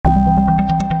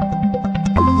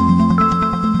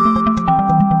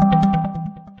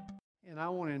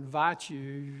invite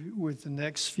you with the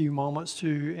next few moments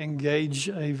to engage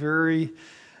a very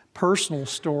personal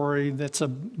story that's a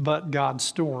but God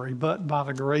story, but by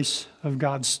the grace of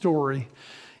God's story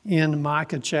in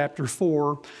Micah chapter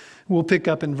 4. We'll pick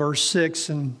up in verse 6.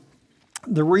 And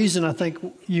the reason I think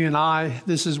you and I,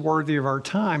 this is worthy of our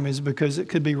time is because it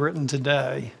could be written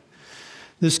today.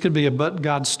 This could be a but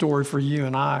God story for you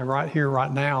and I right here,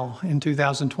 right now in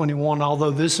 2021. Although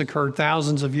this occurred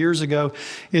thousands of years ago,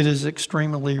 it is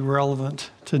extremely relevant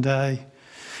today.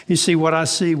 You see, what I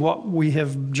see, what we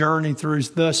have journeyed through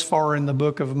thus far in the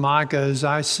book of Micah is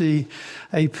I see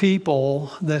a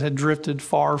people that had drifted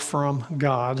far from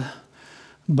God,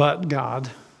 but God.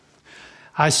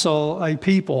 I saw a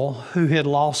people who had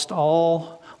lost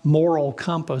all moral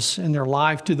compass in their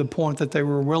life to the point that they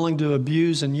were willing to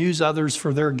abuse and use others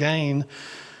for their gain,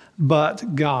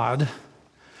 but God.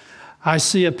 I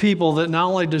see a people that not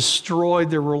only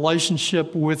destroyed their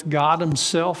relationship with God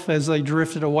himself as they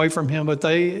drifted away from him, but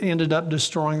they ended up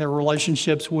destroying their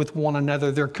relationships with one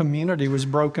another. Their community was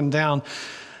broken down.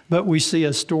 But we see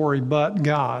a story, but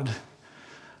God.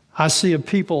 I see a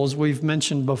people, as we've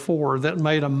mentioned before, that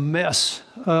made a mess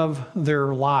of their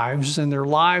lives, and their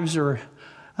lives are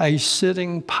a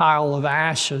sitting pile of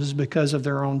ashes because of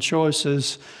their own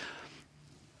choices,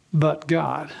 but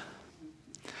God.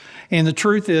 And the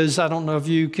truth is, I don't know if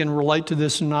you can relate to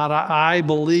this or not, I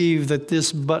believe that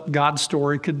this but God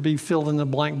story could be filled in the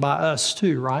blank by us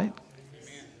too, right?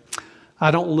 Amen.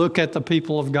 I don't look at the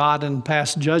people of God and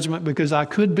pass judgment because I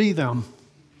could be them.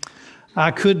 I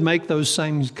could make those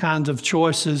same kinds of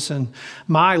choices, and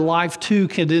my life too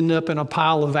could end up in a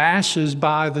pile of ashes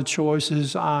by the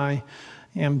choices I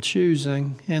am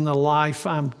choosing in the life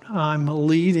I'm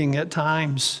leading at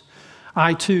times.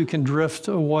 I too can drift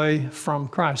away from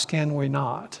Christ, can we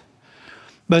not?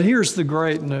 But here's the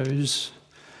great news,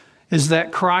 is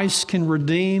that Christ can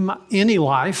redeem any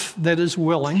life that is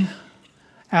willing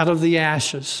out of the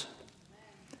ashes,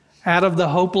 out of the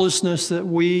hopelessness that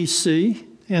we see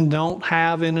and don't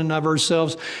have in and of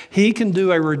ourselves. He can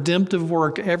do a redemptive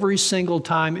work every single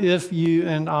time if you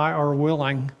and I are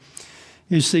willing.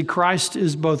 You see, Christ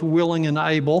is both willing and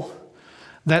able.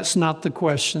 That's not the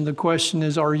question. The question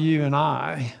is, are you and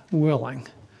I willing?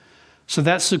 So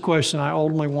that's the question I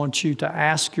ultimately want you to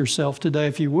ask yourself today,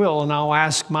 if you will. And I'll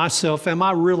ask myself, am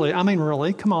I really,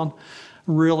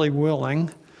 really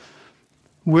willing?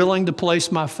 Willing to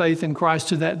place my faith in Christ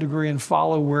to that degree and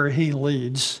follow where he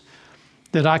leads,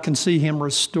 that I can see him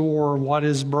restore what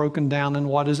is broken down and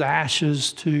what is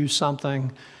ashes to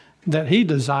something that he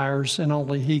desires and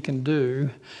only he can do.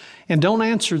 And don't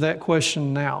answer that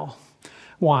question now.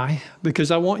 Why? Because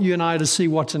I want you and I to see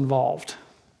what's involved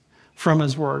from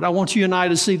his word. I want you and I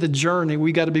to see the journey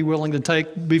we got to be willing to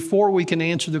take before we can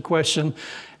answer the question,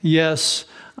 yes,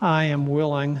 I am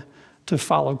willing to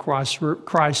follow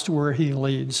Christ where he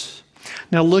leads.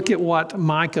 Now look at what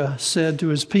Micah said to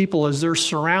his people as they're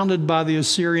surrounded by the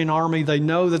Assyrian army. They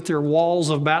know that their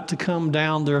walls are about to come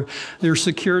down. Their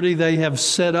security they have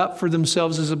set up for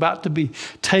themselves is about to be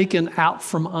taken out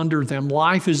from under them.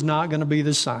 Life is not going to be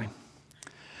the same.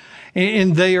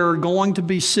 And they are going to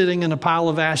be sitting in a pile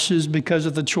of ashes because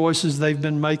of the choices they've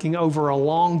been making over a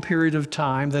long period of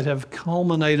time that have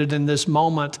culminated in this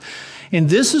moment. And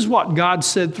this is what God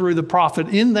said through the prophet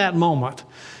in that moment.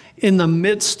 In the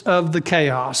midst of the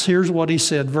chaos, here's what he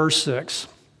said, verse 6.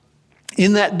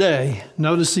 In that day,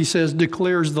 notice he says,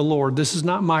 declares the Lord. This is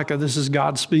not Micah, this is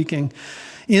God speaking.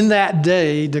 In that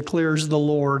day, declares the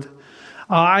Lord,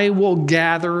 I will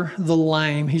gather the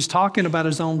lame. He's talking about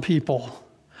his own people.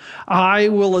 I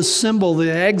will assemble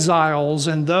the exiles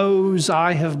and those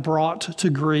I have brought to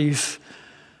grief.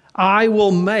 I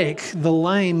will make the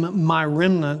lame my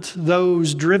remnant,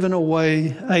 those driven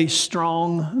away a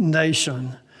strong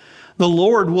nation. The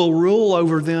Lord will rule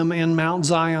over them in Mount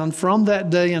Zion from that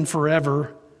day and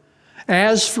forever.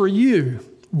 As for you,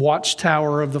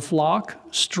 watchtower of the flock,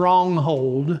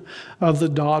 stronghold of the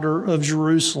daughter of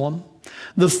Jerusalem,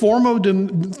 the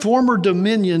former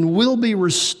dominion will be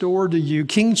restored to you.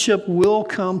 Kingship will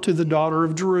come to the daughter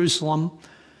of Jerusalem.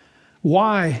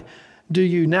 Why do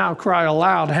you now cry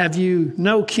aloud? Have you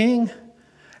no king?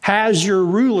 Has your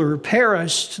ruler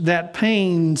perished that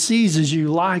pain seizes you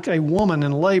like a woman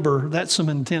in labor? That's some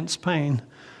intense pain.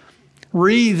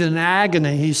 Wreathe in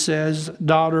agony, he says,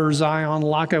 daughter Zion,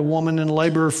 like a woman in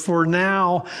labor. For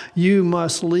now you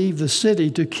must leave the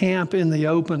city to camp in the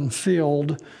open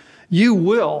field. You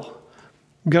will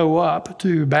go up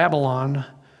to Babylon.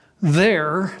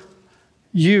 There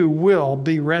you will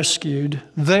be rescued.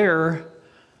 There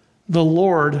the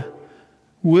Lord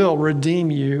will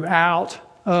redeem you out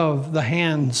of the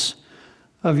hands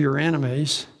of your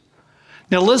enemies.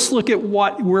 Now let's look at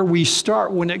where we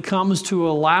start when it comes to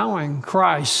allowing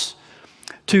Christ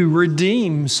to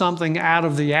redeem something out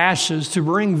of the ashes, to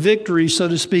bring victory, so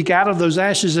to speak, out of those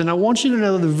ashes. And I want you to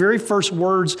know the very first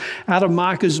words out of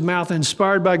Micah's mouth,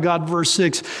 inspired by God, verse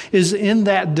 6, is in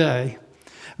that day.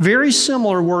 Very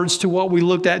similar words to what we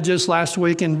looked at just last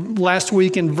week in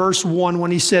verse 1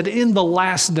 when he said, in the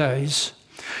last days.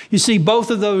 You see,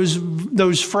 both of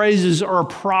those phrases are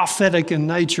prophetic in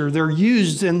nature. They're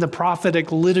used in the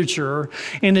prophetic literature,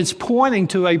 and it's pointing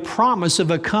to a promise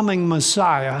of a coming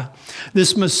Messiah,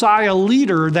 this Messiah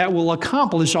leader that will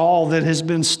accomplish all that has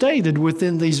been stated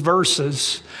within these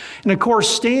verses. And of course,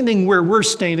 standing where we're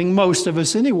standing, most of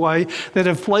us anyway, that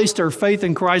have placed our faith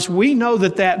in Christ, we know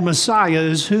that that Messiah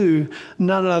is who?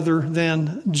 None other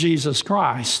than Jesus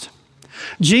Christ.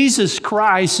 Jesus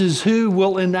Christ is who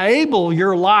will enable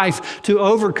your life to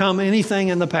overcome anything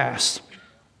in the past.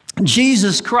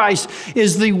 Jesus Christ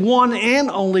is the one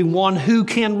and only one who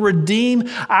can redeem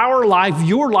our life,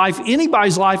 your life,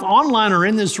 anybody's life, online or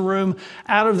in this room,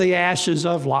 out of the ashes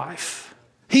of life.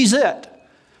 He's it.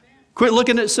 Quit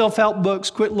looking at self-help books.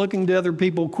 Quit looking to other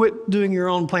people. Quit doing your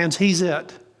own plans. He's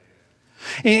it.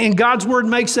 And God's word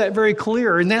makes that very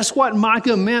clear. And that's what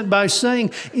Micah meant by saying,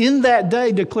 in that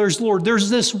day, declares the Lord, there's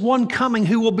this one coming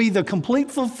who will be the complete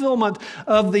fulfillment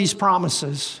of these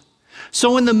promises.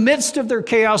 So in the midst of their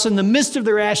chaos, in the midst of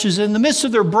their ashes, in the midst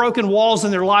of their broken walls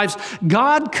in their lives,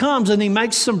 God comes and he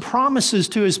makes some promises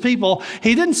to his people.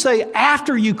 He didn't say,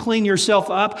 after you clean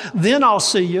yourself up, then I'll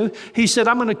see you. He said,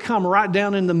 I'm going to come right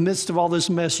down in the midst of all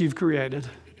this mess you've created.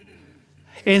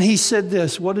 And he said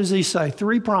this, what does he say?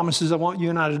 3 promises I want you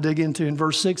and I to dig into in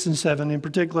verse 6 and 7 in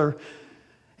particular.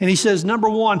 And he says, number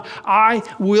 1, I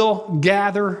will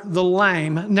gather the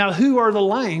lame. Now, who are the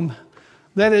lame?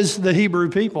 That is the Hebrew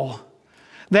people.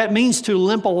 That means to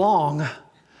limp along.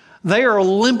 They are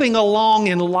limping along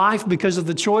in life because of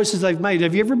the choices they've made.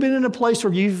 Have you ever been in a place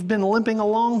where you've been limping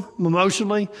along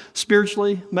emotionally,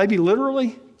 spiritually, maybe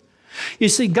literally? You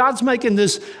see, God's making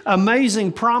this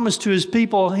amazing promise to his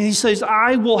people. He says,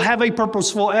 I will have a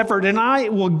purposeful effort and I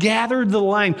will gather the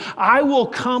lame. I will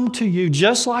come to you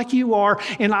just like you are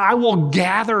and I will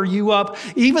gather you up.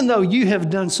 Even though you have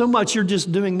done so much, you're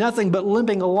just doing nothing but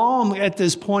limping along at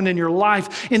this point in your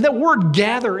life. And that word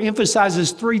gather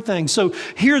emphasizes 3 things. So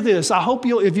hear this. I hope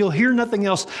if you'll hear nothing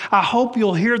else, I hope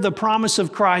you'll hear the promise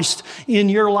of Christ in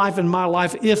your life and my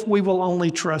life if we will only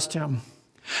trust him.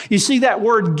 You see, that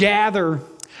word gather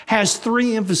has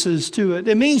 3 emphases to it.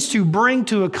 It means to bring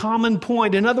to a common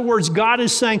point. In other words, God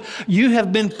is saying, you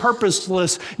have been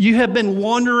purposeless. You have been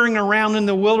wandering around in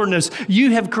the wilderness.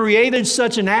 You have created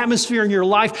such an atmosphere in your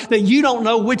life that you don't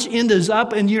know which end is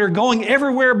up and you're going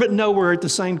everywhere but nowhere at the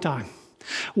same time.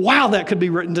 Wow, that could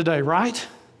be written today, right?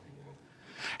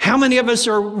 How many of us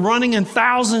are running in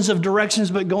thousands of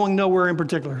directions but going nowhere in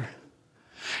particular?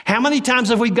 How many times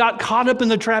have we got caught up in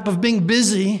the trap of being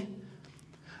busy,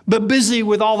 but busy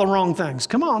with all the wrong things?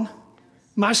 Come on,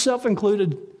 myself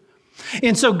included.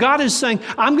 And so God is saying,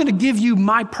 I'm going to give you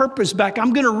my purpose back.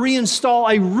 I'm going to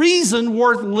reinstall a reason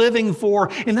worth living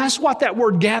for. And that's what that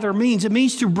word gather means. It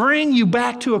means to bring you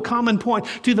back to a common point,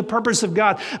 to the purpose of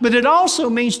God. But it also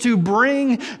means to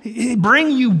bring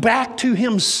you back to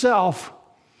himself.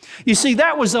 You see,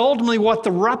 that was ultimately what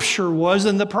the rupture was,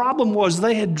 and the problem was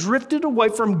they had drifted away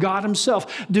from God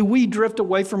himself. Do we drift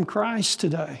away from Christ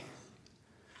today?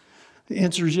 The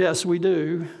answer is yes, we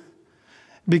do.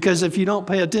 Because if you don't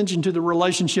pay attention to the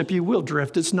relationship, you will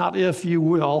drift. It's not if, you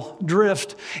will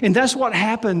drift. And that's what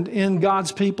happened in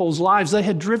God's people's lives. They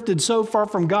had drifted so far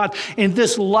from God. And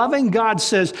this loving God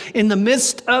says, in the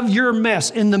midst of your mess,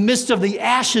 in the midst of the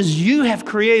ashes you have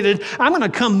created, I'm going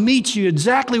to come meet you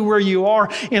exactly where you are.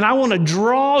 And I want to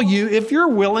draw you, if you're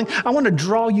willing, I want to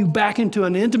draw you back into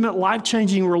an intimate,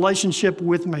 life-changing relationship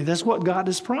with me. That's what God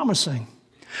is promising.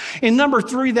 And number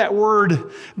 3, that word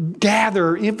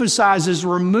gather emphasizes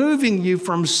removing you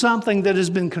from something that has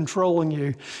been controlling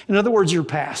you. In other words, your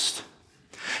past.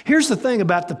 Here's the thing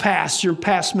about the past, your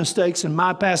past mistakes and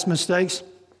my past mistakes,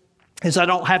 is I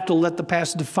don't have to let the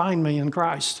past define me in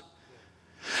Christ.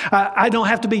 I don't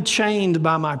have to be chained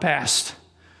by my past.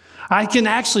 I can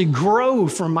actually grow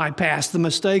from my past, the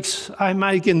mistakes I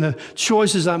make and the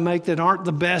choices I make that aren't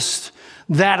the best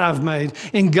that I've made.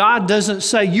 And God doesn't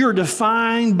say you're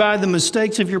defined by the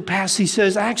mistakes of your past. He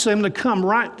says, actually, I'm going to come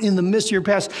right in the midst of your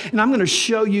past and I'm going to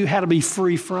show you how to be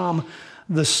free from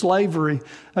the slavery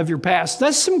of your past.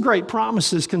 That's some great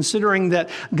promises considering that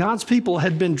God's people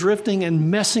had been drifting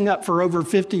and messing up for over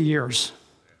 50 years.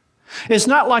 It's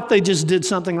not like they just did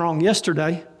something wrong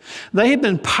yesterday. They had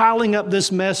been piling up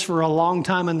this mess for a long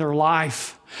time in their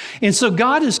life. And so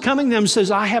God is coming to them and says,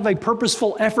 I have a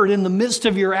purposeful effort in the midst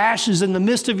of your ashes, in the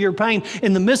midst of your pain,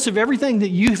 in the midst of everything that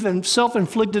you've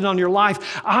self-inflicted on your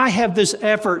life. I have this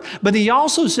effort. But he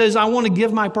also says, I want to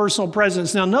give my personal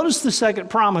presence. Now notice the second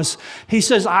promise. He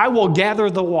says, I will gather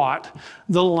the what?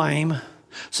 The lame.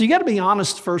 So you got to be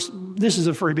honest first. This is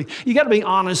a freebie. You got to be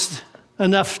honest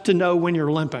enough to know when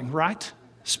you're limping, right?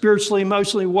 Spiritually,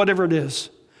 emotionally, whatever it is.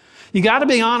 You got to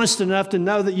be honest enough to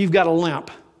know that you've got a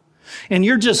limp. And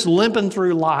you're just limping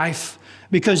through life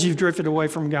because you've drifted away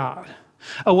from God,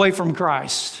 away from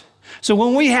Christ. So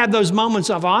when we have those moments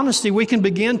of honesty, we can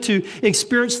begin to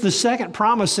experience the second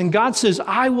promise. And God says,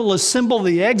 I will assemble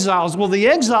the exiles. Well, the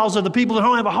exiles are the people that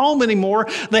don't have a home anymore.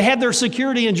 They had their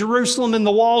security in Jerusalem and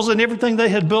the walls and everything they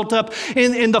had built up.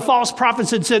 And the false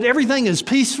prophets had said, everything is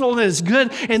peaceful and is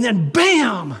good. And then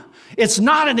bam, it's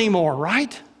not anymore,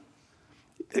 right?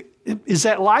 Is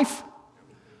that life?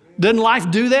 Doesn't life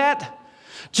do that?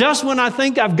 Just when I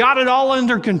think I've got it all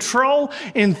under control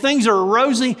and things are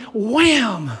rosy,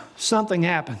 wham, something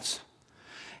happens.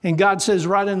 And God says,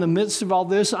 right in the midst of all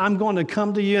this, I'm going to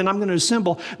come to you and I'm going to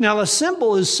assemble. Now,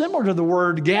 assemble is similar to the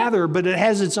word gather, but it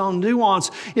has its own nuance.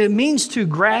 It means to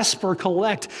grasp or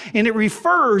collect. And it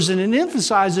refers and it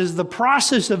emphasizes the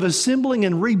process of assembling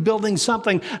and rebuilding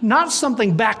something, not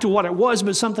something back to what it was,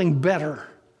 but something better.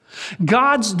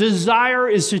 God's desire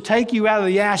is to take you out of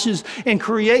the ashes and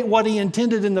create what he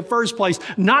intended in the first place.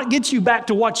 Not get you back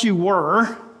to what you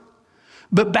were,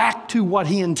 but back to what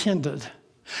he intended.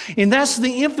 And that's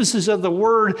the emphasis of the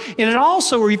word. And it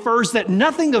also refers that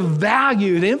nothing of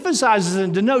value, it emphasizes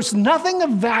and denotes nothing of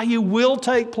value will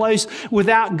take place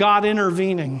without God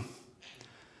intervening.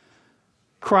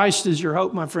 Christ is your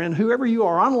hope, my friend. Whoever you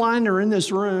are, online or in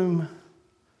this room,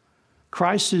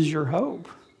 Christ is your hope.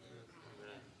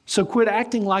 So quit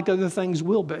acting like other things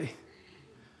will be,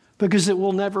 because it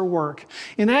will never work.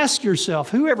 And ask yourself,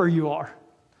 whoever you are,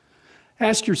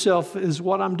 ask yourself, is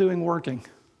what I'm doing working?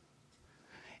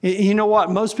 You know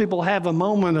what? Most people have a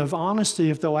moment of honesty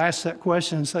if they'll ask that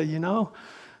question and say,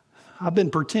 I've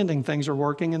been pretending things are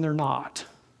working and they're not.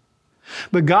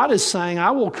 But God is saying,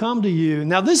 I will come to you.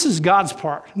 Now, this is God's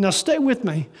part. Now, stay with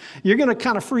me. You're going to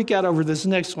kind of freak out over this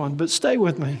next one, but stay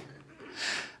with me.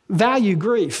 Value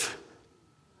grief.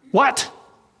 What?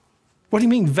 What do you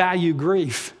mean value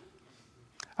grief?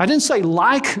 I didn't say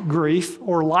like grief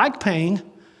or like pain.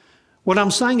 What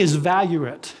I'm saying is value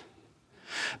it.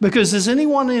 Because has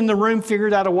anyone in the room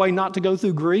figured out a way not to go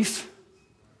through grief?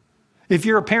 If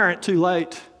you're a parent, too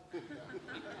late.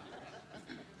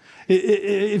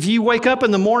 If you wake up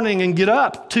in the morning and get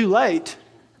up, too late.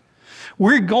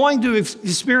 We're going to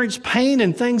experience pain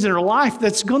and things in our life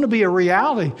that's going to be a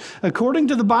reality. According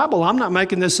to the Bible, I'm not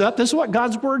making this up. This is what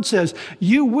God's word says.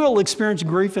 You will experience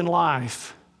grief in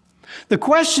life. The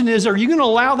question is, are you going to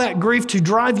allow that grief to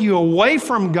drive you away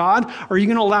from God, or are you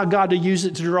going to allow God to use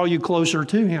it to draw you closer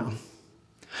to him?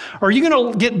 Are you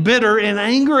going to get bitter and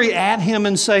angry at him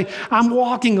and say, I'm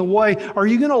walking away? Are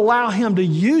you going to allow him to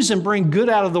use and bring good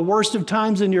out of the worst of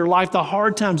times in your life, the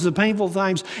hard times, the painful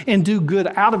times, and do good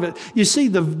out of it? You see,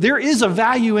 there is a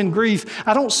value in grief.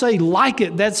 I don't say like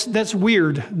it. That's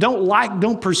weird.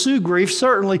 Don't pursue grief,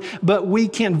 certainly, but we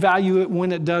can value it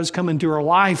when it does come into our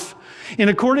life. And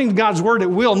according to God's word,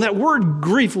 it will. And that word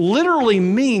grief literally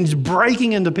means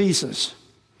breaking into pieces.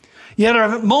 You had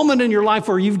a moment in your life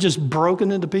where you've just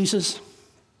broken into pieces?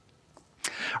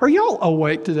 Are y'all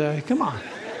awake today? Come on.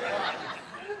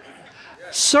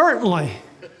 Certainly,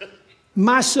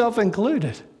 myself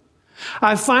included.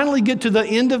 I finally get to the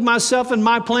end of myself and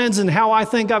my plans and how I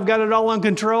think I've got it all under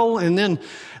control, and then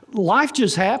life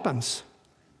just happens.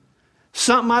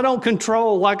 Something I don't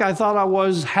control like I thought I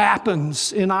was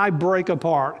happens, and I break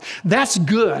apart. That's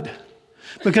good.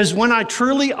 Because when I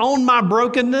truly own my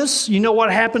brokenness, you know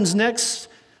what happens next?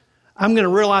 I'm going to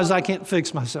realize I can't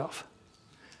fix myself,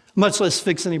 much less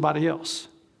fix anybody else.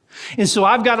 And so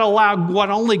I've got to allow what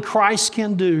only Christ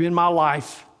can do in my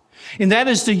life. And that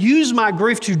is to use my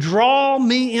grief to draw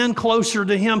me in closer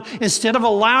to him instead of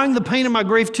allowing the pain of my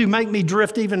grief to make me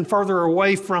drift even further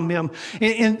away from him.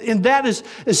 And that is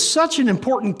such an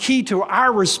important key to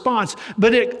our response.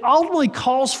 But it ultimately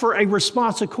calls for a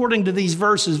response according to these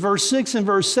verses, verse 6 and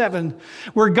verse 7,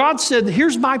 where God said,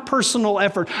 here's my personal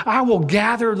effort. I will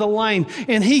gather the lame.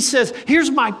 And he says,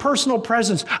 here's my personal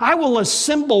presence. I will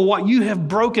assemble what you have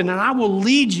broken, and I will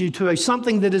lead you to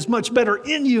something that is much better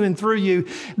in you and through you.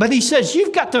 But he says,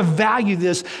 you've got to value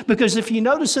this, because if you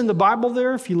notice in the Bible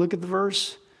there, if you look at the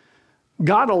verse,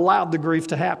 God allowed the grief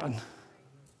to happen.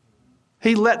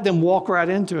 He let them walk right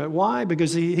into it. Why?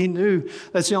 Because he knew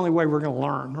that's the only way we're going to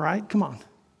learn, right? Come on.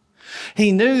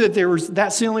 He knew that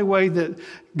that's the only way that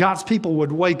God's people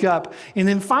would wake up. And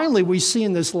then finally, we see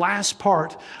in this last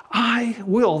part, I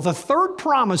will. The third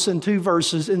promise in 2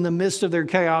 verses in the midst of their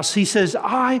chaos, he says,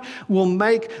 I will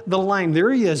make the lame.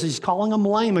 There he is. He's calling them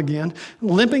lame again.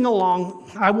 Limping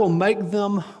along, I will make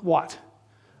them what?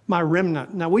 My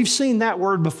remnant. Now, we've seen that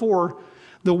word before.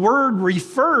 The word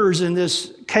refers in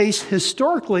this case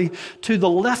historically to the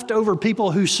leftover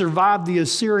people who survived the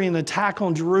Assyrian attack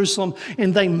on Jerusalem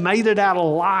and they made it out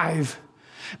alive.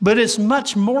 But it's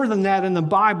much more than that in the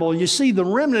Bible. You see, the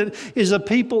remnant is a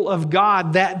people of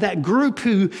God, that group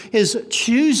who is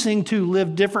choosing to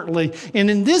live differently. And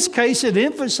in this case, it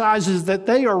emphasizes that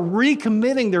they are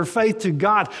recommitting their faith to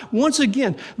God. Once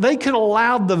again, they could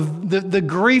allow the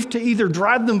grief to either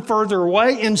drive them further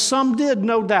away, and some did,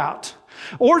 no doubt.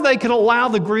 Or they could allow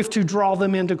the grief to draw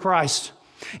them into Christ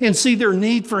and see their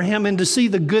need for Him and to see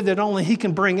the good that only He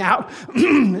can bring out.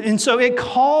 And so it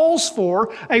calls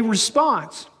for a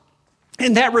response.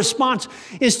 And that response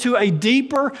is to a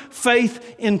deeper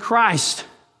faith in Christ.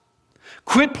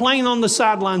 Quit playing on the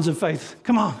sidelines of faith.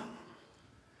 Come on.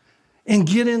 And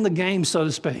get in the game, so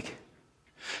to speak.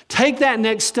 Take that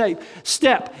next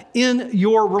step in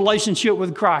your relationship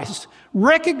with Christ.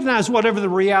 Recognize whatever the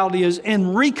reality is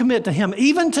and recommit to Him,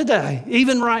 even today,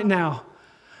 even right now.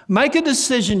 Make a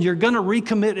decision you're going to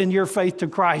recommit in your faith to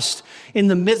Christ in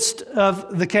the midst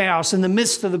of the chaos, in the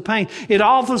midst of the pain. It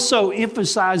also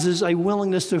emphasizes a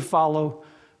willingness to follow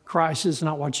Christ. It's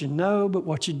not what you know, but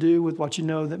what you do with what you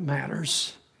know that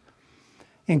matters.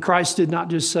 And Christ did not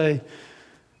just say,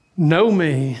 know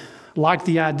me, like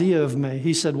the idea of me.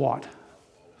 He said what?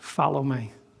 Follow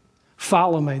me.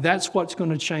 Follow me. That's what's going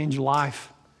to change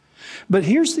life. But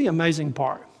here's the amazing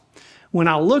part. When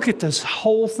I look at this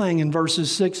whole thing in verses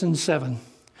 6 and 7,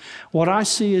 what I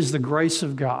see is the grace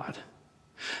of God.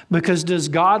 Because does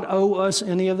God owe us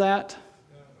any of that?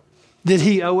 Did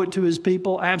He owe it to His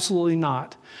people? Absolutely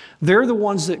not. They're the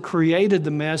ones that created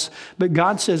the mess, but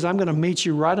God says, I'm going to meet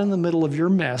you right in the middle of your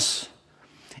mess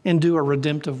and do a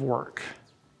redemptive work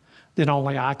that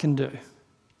only I can do.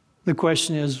 The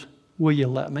question is, will you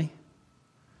let me?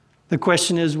 The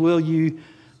question is, will you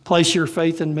place your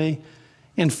faith in me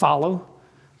and follow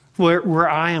where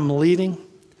I am leading?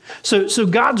 So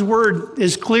God's word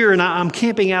is clear, and I'm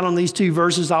camping out on these 2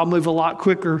 verses. I'll move a lot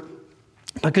quicker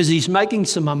because He's making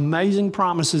some amazing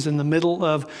promises in the middle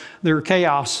of their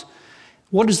chaos.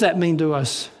 What does that mean to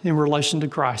us in relation to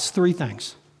Christ? 3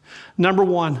 things. Number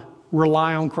 1,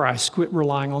 rely on Christ. Quit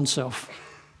relying on self.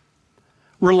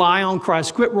 Rely on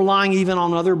Christ. Quit relying even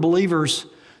on other believers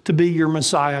to be your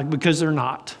Messiah, because they're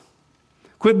not.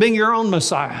 Quit being your own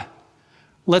Messiah.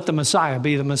 Let the Messiah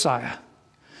be the Messiah.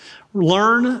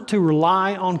 Learn to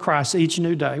rely on Christ each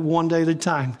new day, one day at a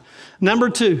time. Number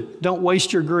 2, don't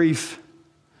waste your grief.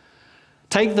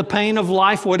 Take the pain of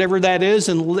life, whatever that is,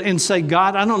 and say,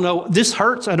 God, I don't know, this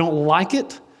hurts. I don't like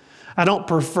it. I don't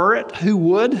prefer it. Who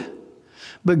would?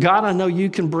 But God, I know you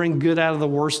can bring good out of the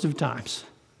worst of times.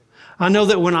 I know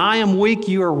that when I am weak,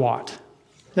 you are what?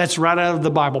 That's right out of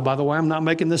the Bible, by the way. I'm not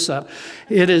making this up.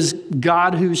 It is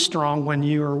God who's strong when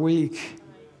you are weak.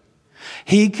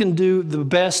 He can do the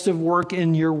best of work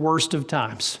in your worst of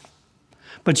times.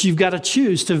 But you've got to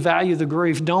choose to value the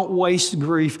grief. Don't waste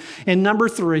grief. And number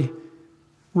 3,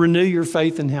 renew your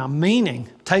faith in Him. Meaning,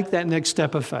 take that next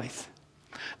step of faith.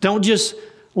 Don't just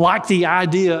like the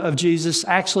idea of Jesus.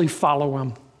 Actually follow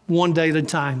Him one day at a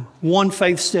time. One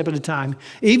faith step at a time.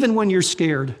 Even when you're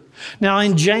scared. Now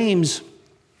in James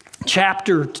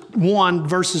chapter 1,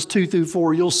 verses 2 through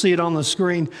 4. You'll see it on the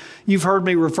screen. You've heard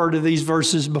me refer to these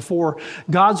verses before.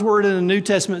 God's word in the New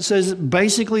Testament says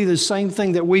basically the same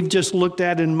thing that we've just looked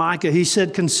at in Micah. He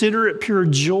said, consider it pure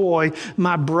joy,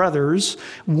 my brothers,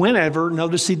 whenever,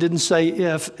 notice he didn't say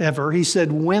if ever, he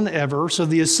said whenever. So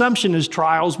the assumption is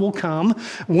trials will come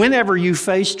whenever you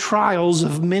face trials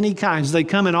of many kinds. They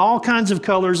come in all kinds of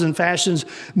colors and fashions,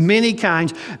 many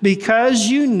kinds, because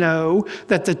you know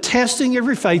that the testing of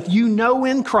your faith, you know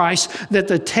in Christ that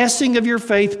the testing of your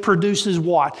faith produces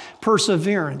what?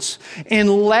 Perseverance.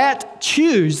 And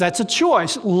choose, that's a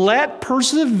choice, let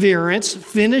perseverance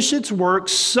finish its work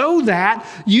so that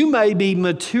you may be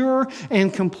mature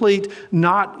and complete,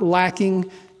 not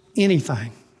lacking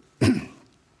anything.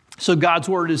 So God's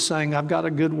word is saying, I've got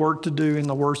a good work to do in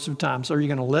the worst of times. Are you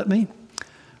going to let me?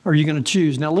 Or are you going to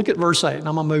choose? Now look at verse 8, and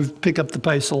I'm going to pick up the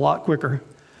pace a lot quicker.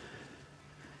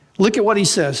 Look at what he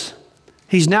says.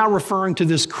 He's now referring to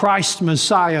this Christ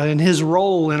Messiah and his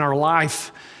role in our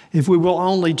life. if we will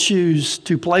only choose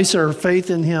to place our faith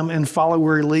in him and follow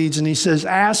where he leads. And he says,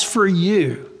 as for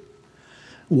you,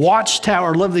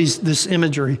 watchtower, I love this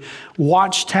imagery,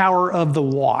 watchtower of the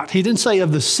what? He didn't say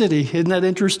of the city. Isn't that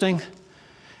interesting?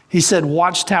 He said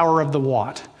watchtower of the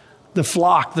what? The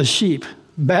flock, the sheep.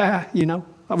 Bah, you know,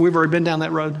 we've already been down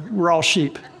that road. We're all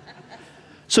sheep.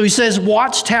 So he says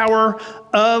watchtower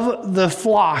of the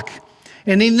flock.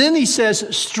 And then he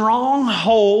says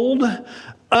stronghold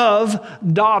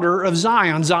of daughter of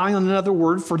Zion. Zion, another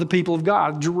word for the people of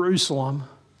God, Jerusalem.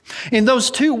 In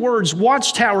those two words,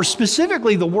 watchtower,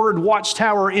 specifically the word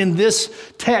watchtower in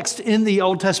this text in the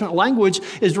Old Testament language,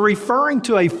 is referring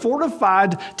to a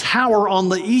fortified tower on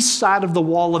the east side of the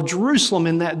wall of Jerusalem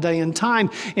in that day and time.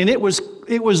 And it was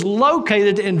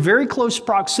located in very close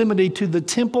proximity to the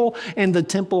temple and the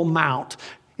Temple Mount.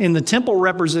 And the temple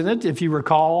represented, if you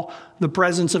recall, the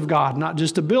presence of God, not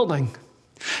just a building.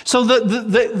 So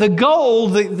the goal,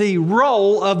 the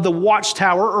role of the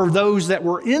watchtower, or those that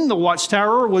were in the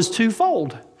watchtower, was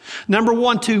twofold. Number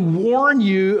one, to warn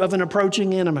you of an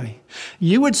approaching enemy.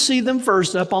 You would see them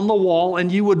first up on the wall,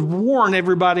 and you would warn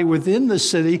everybody within the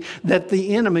city that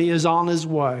the enemy is on his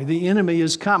way. The enemy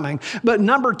is coming. But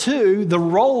number two, the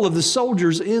role of the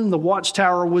soldiers in the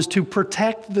watchtower was to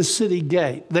protect the city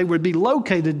gate. They would be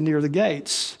located near the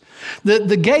gates.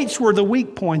 The gates were the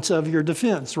weak points of your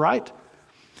defense, right?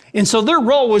 And so their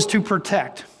role was to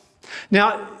protect.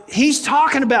 Now, he's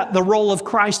talking about the role of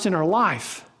Christ in our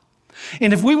life.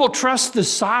 And if we will trust the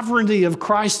sovereignty of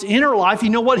Christ in our life, you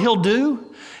know what he'll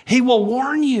do? He will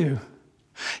warn you.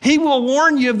 He will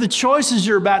warn you of the choices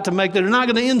you're about to make that are not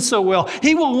going to end so well.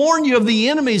 He will warn you of the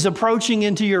enemies approaching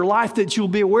into your life that you'll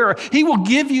be aware of. He will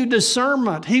give you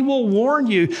discernment. He will warn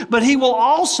you. But he will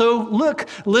also,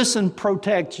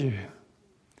 protect you.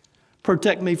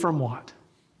 Protect me from what?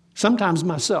 Sometimes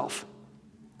myself.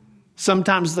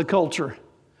 Sometimes the culture.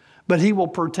 But he will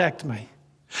protect me.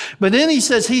 But then he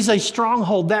says he's a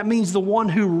stronghold. That means the one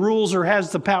who rules or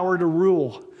has the power to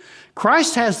rule.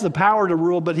 Christ has the power to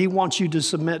rule, but he wants you to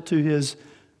submit to his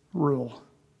rule.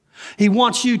 He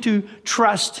wants you to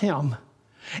trust him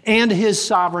and his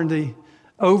sovereignty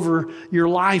over your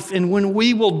life. And when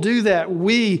we will do that,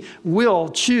 we will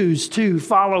choose to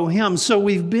follow him. So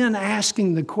we've been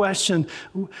asking the question,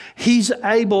 he's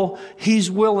able,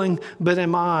 he's willing, but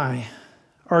am I?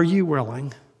 Are you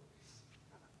willing?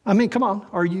 I mean, come on,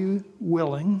 are you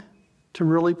willing to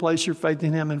really place your faith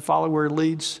in him and follow where he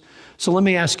leads? So let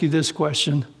me ask you this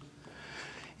question.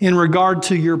 In regard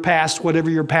to your past, whatever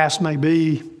your past may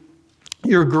be,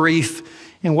 your grief,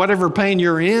 and whatever pain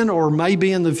you're in or may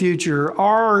be in the future,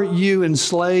 are you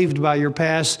enslaved by your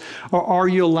past, or are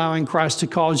you allowing Christ to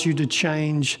cause you to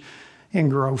change and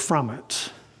grow from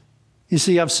it? You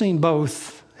see, I've seen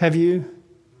both. Have you?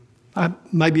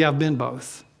 Maybe I've been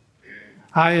both.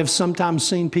 I have sometimes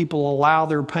seen people allow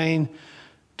their pain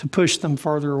to push them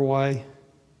further away,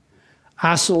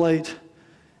 isolate,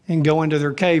 and go into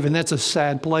their cave. And that's a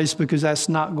sad place because that's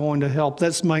not going to help.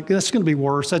 That's going to be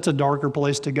worse. That's a darker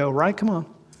place to go, right? Come on.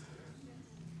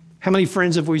 How many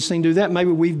friends have we seen do that?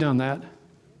 Maybe we've done that.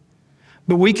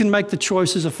 But we can make the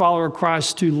choice as a follower of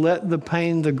Christ to let the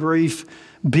pain, the grief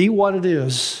be what it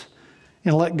is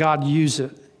and let God use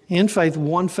it. In faith,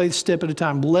 one faith step at a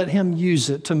time. Let him use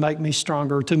it to make me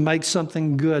stronger, to make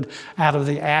something good out of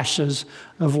the ashes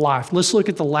of life. Let's look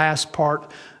at the last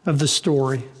part of the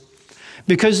story.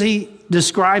 Because he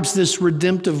describes this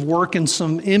redemptive work in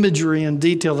some imagery and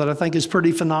detail that I think is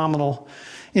pretty phenomenal.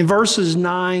 In verses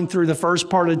 9 through the first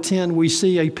part of 10, we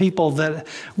see a people that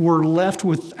were left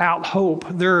without hope.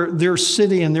 Their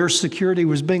city and their security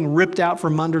was being ripped out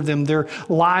from under them. Their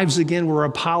lives, again, were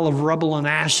a pile of rubble and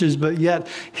ashes. But yet,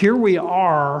 here we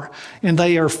are, and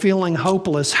they are feeling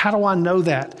hopeless. How do I know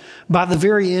that? By the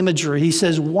very imagery. He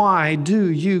says, why do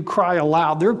you cry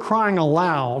aloud? They're crying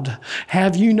aloud.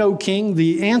 Have you no king?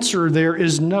 The answer there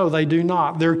is no, they do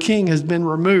not. Their king has been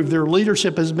removed. Their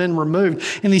leadership has been removed.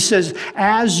 And he says,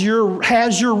 has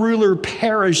your ruler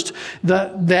perished?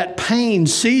 That pain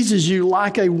seizes you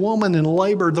like a woman in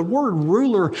labor. The word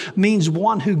ruler means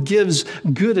one who gives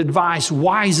good advice,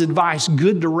 wise advice,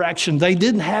 good direction. They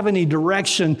didn't have any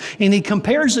direction. And he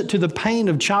compares it to the pain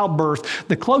of childbirth.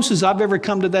 The closest I've ever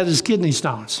come to that is kidney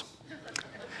stones.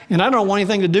 And I don't want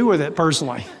anything to do with it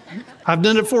personally. I've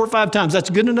done it 4 or 5 times. That's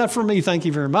good enough for me. Thank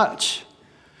you very much.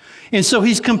 And so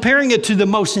he's comparing it to the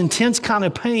most intense kind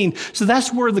of pain. So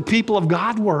that's where the people of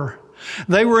God were.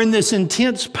 They were in this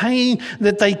intense pain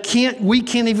that we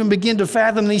can't even begin to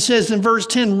fathom. And he says in verse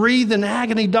 10, "Wreathed in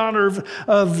agony, daughter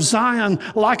of Zion,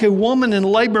 like a woman in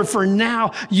labor, for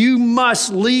now you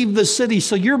must leave the city."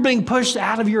 So you're being pushed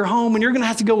out of your home and you're going to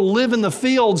have to go live in the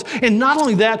fields. And not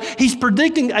only that, he's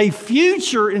predicting a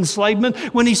future enslavement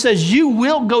when he says you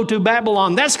will go to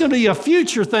Babylon. That's going to be a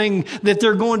future thing that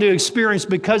they're going to experience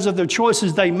because of the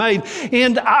choices they made.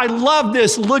 And I love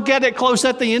this. Look at it close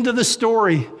at the end of the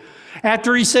story.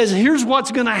 After he says, here's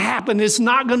what's going to happen. It's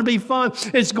not going to be fun.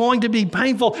 It's going to be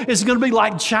painful. It's going to be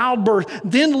like childbirth.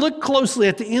 Then look closely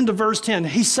at the end of verse 10.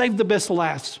 He saved the best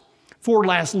last. For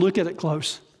last, look at it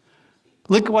close.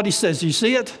 Look at what he says. You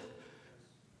see it?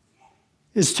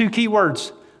 It's two key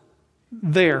words.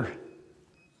 There.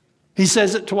 He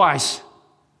says it twice.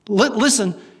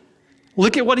 Listen.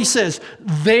 Look at what he says.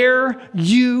 There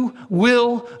you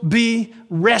will be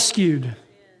rescued.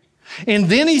 And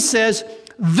then he says,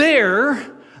 there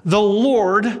the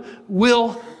Lord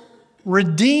will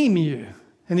redeem you.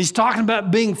 And he's talking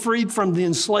about being freed from the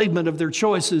enslavement of their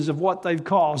choices, of what they've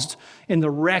caused, and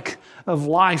the wreck of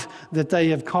life that they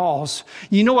have caused.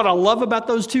 You know what I love about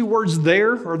those two words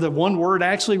there, or the one word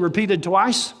actually repeated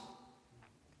twice?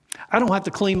 I don't have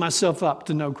to clean myself up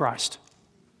to know Christ.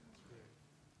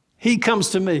 He comes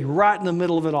to me right in the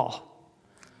middle of it all.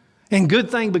 And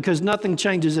good thing, because nothing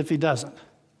changes if he doesn't.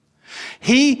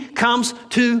 He comes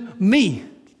to me.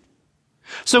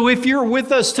 So if you're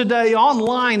with us today,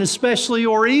 online especially,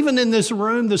 or even in this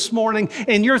room this morning,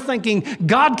 and you're thinking,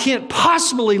 God can't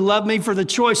possibly love me for the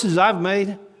choices I've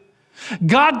made.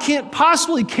 God can't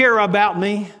possibly care about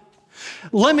me.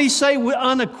 Let me say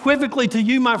unequivocally to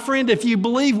you, my friend, if you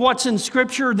believe what's in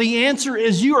Scripture, the answer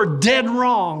is you are dead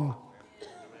wrong.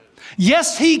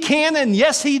 Yes, he can, and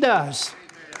yes, he does.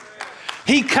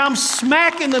 He comes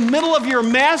smack in the middle of your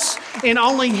mess, and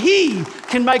only he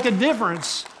can make a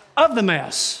difference of the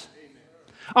mess.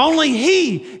 Only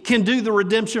he can do the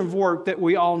redemption work that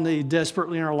we all need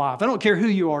desperately in our life. I don't care who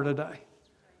you are today.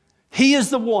 He is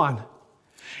the one.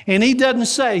 And he doesn't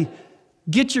say,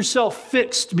 get yourself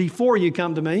fixed before you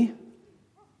come to me.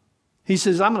 He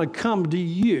says, I'm going to come to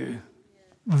you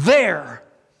there.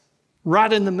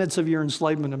 Right in the midst of your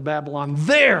enslavement in Babylon,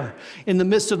 there in the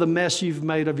midst of the mess you've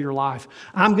made of your life,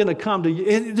 I'm going to come to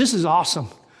you. This is awesome.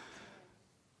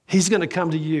 He's going to come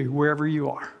to you wherever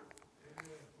you are.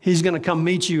 He's going to come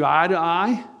meet you eye to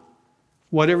eye,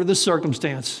 whatever the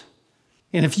circumstance.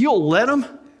 And if you'll let him,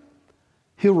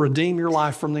 he'll redeem your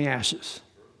life from the ashes.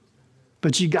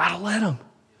 But you got to let him.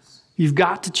 You've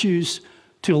got to choose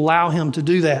to allow him to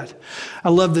do that. I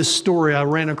love this story I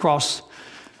ran across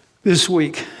this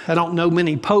week. I don't know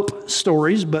many Pope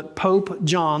stories, but Pope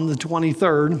John the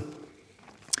 23rd,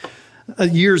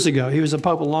 years ago, he was a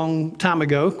pope a long time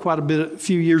ago, a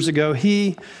few years ago.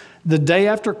 He, the day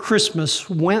after Christmas,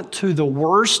 went to the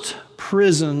worst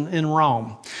prison in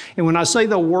Rome. And when I say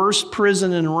the worst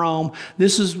prison in Rome,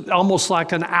 this is almost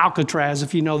like an Alcatraz,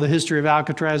 if you know the history of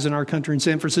Alcatraz in our country in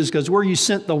San Francisco. It's where you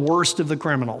sent the worst of the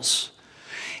criminals.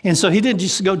 And so he didn't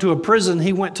just go to a prison,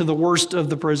 he went to the worst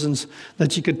of the prisons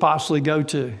that you could possibly go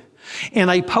to. And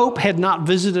a pope had not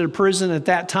visited a prison at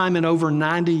that time in over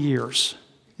 90 years.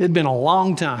 It had been a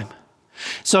long time.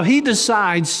 So he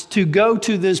decides to go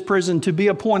to this prison to be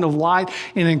a point of light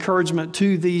and encouragement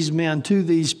to these men, to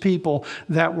these people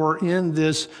that were in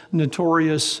this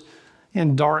notorious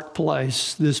and dark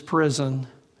place, this prison.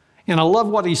 And I love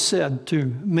what he said to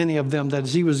many of them, that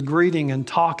as he was greeting and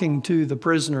talking to the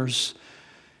prisoners,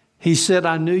 he said,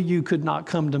 I knew you could not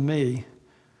come to me,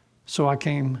 so I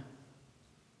came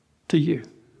to you.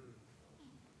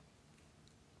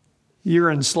 You're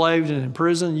enslaved and in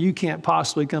prison. You can't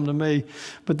possibly come to me,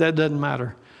 but that doesn't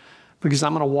matter, because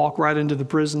I'm going to walk right into the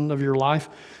prison of your life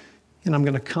and I'm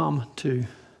going to come to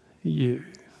you.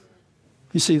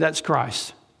 You see, that's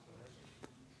Christ.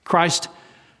 Christ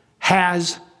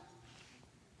has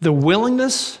the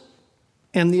willingness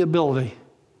and the ability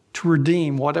to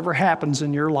redeem whatever happens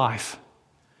in your life,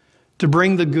 to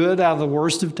bring the good out of the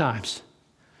worst of times,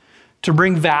 to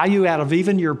bring value out of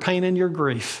even your pain and your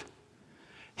grief.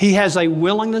 He has a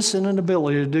willingness and an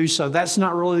ability to do so. That's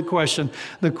not really the question.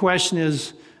 The question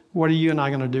is, what are you and I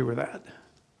going to do with that?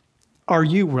 Are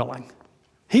you willing?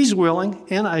 He's willing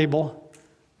and able,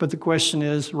 but the question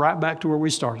is, right back to where we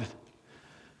started.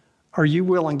 Are you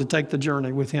willing to take the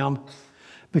journey with him?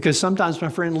 Because sometimes, my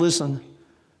friend, listen,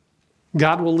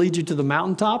 God will lead you to the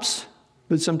mountaintops,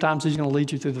 but sometimes he's going to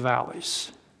lead you through the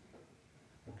valleys.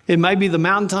 It may be the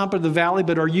mountaintop or the valley,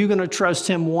 but are you going to trust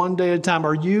him one day at a time?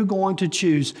 Are you going to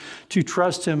choose to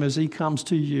trust him as he comes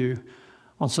to you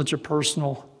on such a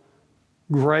personal,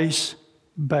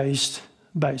 grace-based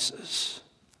basis.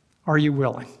 Are you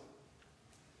willing?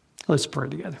 Let's pray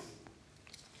together.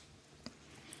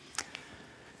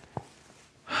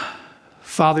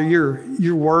 Father,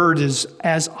 your word is,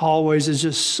 as always, is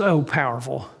just so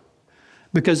powerful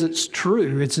because it's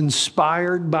true. It's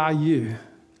inspired by you.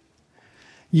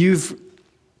 You've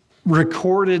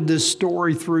recorded this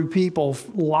story through people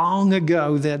long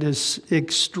ago that is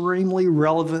extremely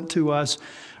relevant to us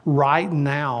right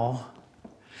now.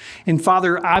 And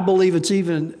Father, I believe it's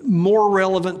even more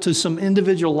relevant to some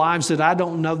individual lives that I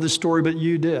don't know the story, but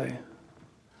you do.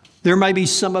 There may be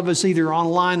some of us either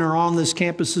online or on this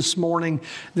campus this morning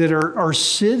that are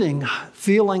sitting,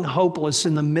 feeling hopeless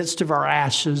in the midst of our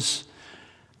ashes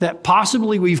that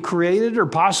possibly we've created or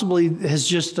possibly has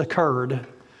just occurred.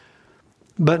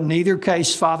 But in either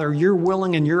case, Father, you're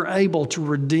willing and you're able to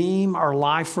redeem our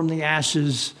life from the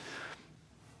ashes.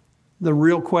 The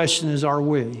real question is, are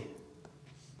we?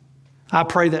 I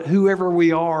pray that whoever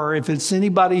we are, if it's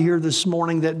anybody here this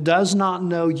morning that does not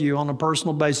know you on a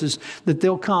personal basis, that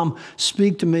they'll come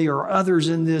speak to me or others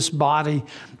in this body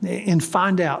and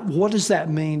find out what does that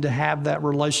mean to have that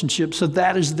relationship. So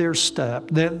that is their step.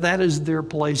 That is their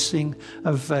placing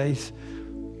of faith.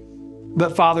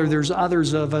 But Father, there's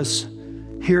others of us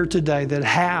here today that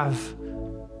have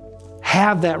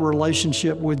that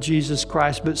relationship with Jesus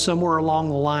Christ, but somewhere along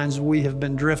the lines we have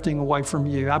been drifting away from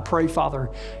you. I pray, Father,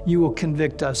 you will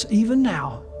convict us even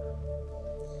now,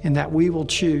 and that we will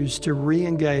choose to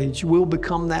re-engage. We'll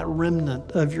become that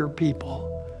remnant of your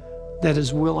people that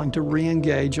is willing to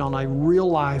re-engage on a real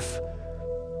life,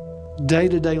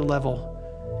 day-to-day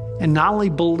level, and not only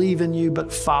believe in you,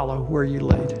 but follow where you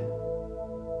lead.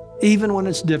 Even when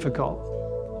it's difficult,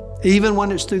 even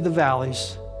when it's through the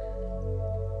valleys,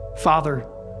 Father,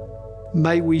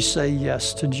 may we say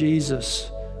yes to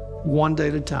Jesus one day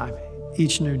at a time,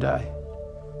 each new day.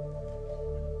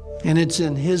 And it's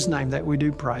in His name that we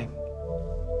do pray.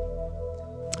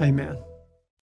 Amen.